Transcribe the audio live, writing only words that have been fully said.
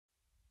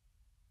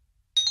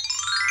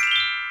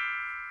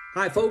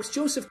Hi folks,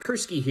 Joseph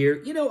Kursky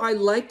here. You know, I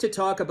like to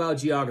talk about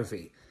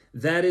geography.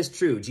 That is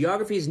true.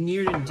 Geography is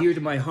near and dear to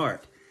my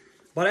heart.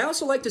 But I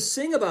also like to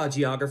sing about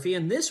geography,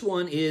 and this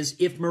one is,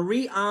 if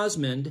Marie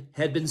Osmond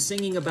had been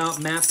singing about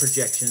map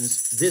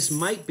projections, this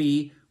might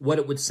be what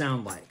it would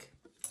sound like.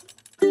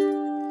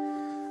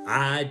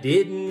 I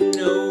didn't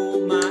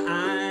know my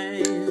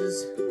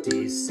eyes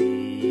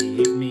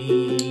deceived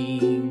me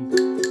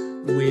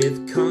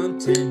with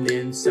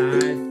continents I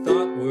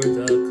thought were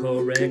the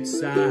correct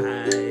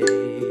size,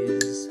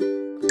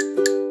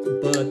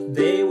 but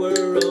they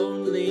were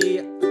only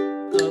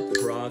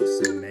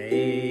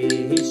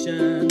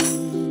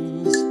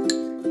approximations,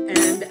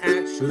 and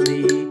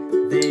actually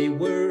they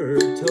were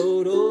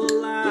total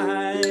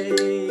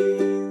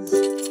lies.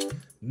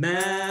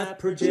 Map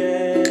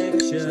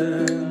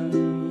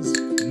projections,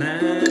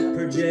 map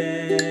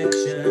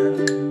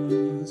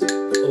projections,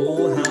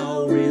 oh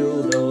how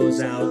real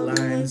those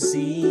outlines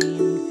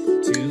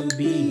seem to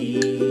be,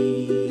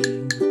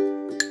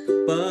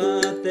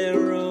 but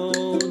they're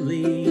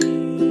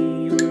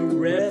only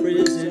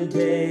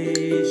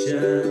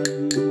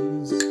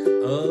representations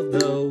of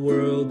the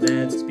world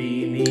that's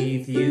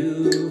beneath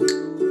you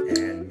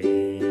and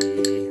me.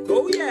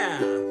 Oh yeah!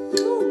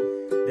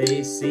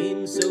 They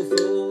seem so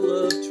full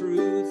of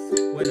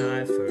truth when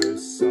I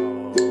first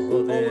saw them.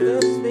 Oh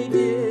yes, they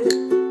did.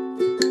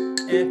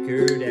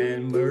 Eckert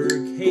and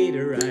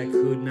Mercator, I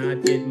could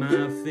not get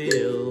my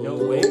fill. No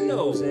way,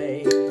 no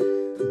way.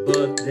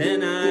 But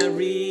then I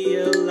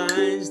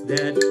realized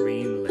that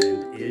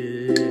Greenland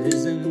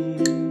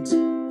isn't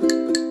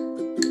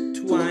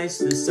twice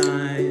the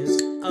size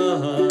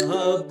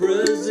of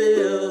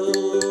Brazil.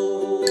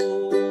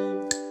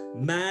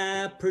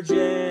 Map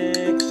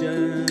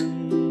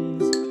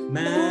projections,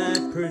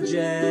 map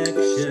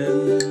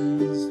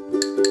projections,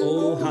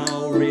 oh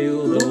how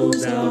real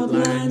those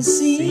outlines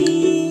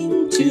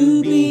seem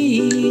to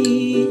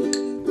be,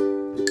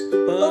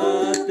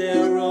 but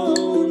they're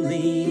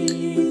only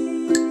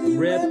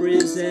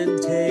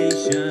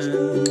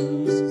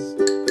representations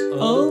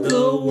of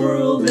the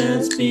world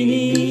that's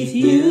beneath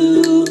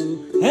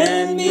you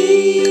and me.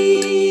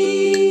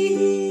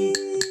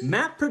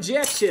 Map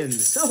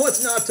projections. So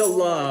what's not to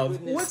love?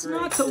 What's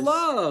not to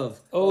love?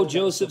 Oh,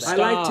 Joseph, stop. I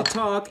like to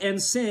talk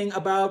and sing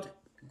about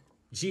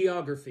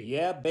geography.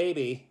 Yeah,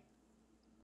 baby.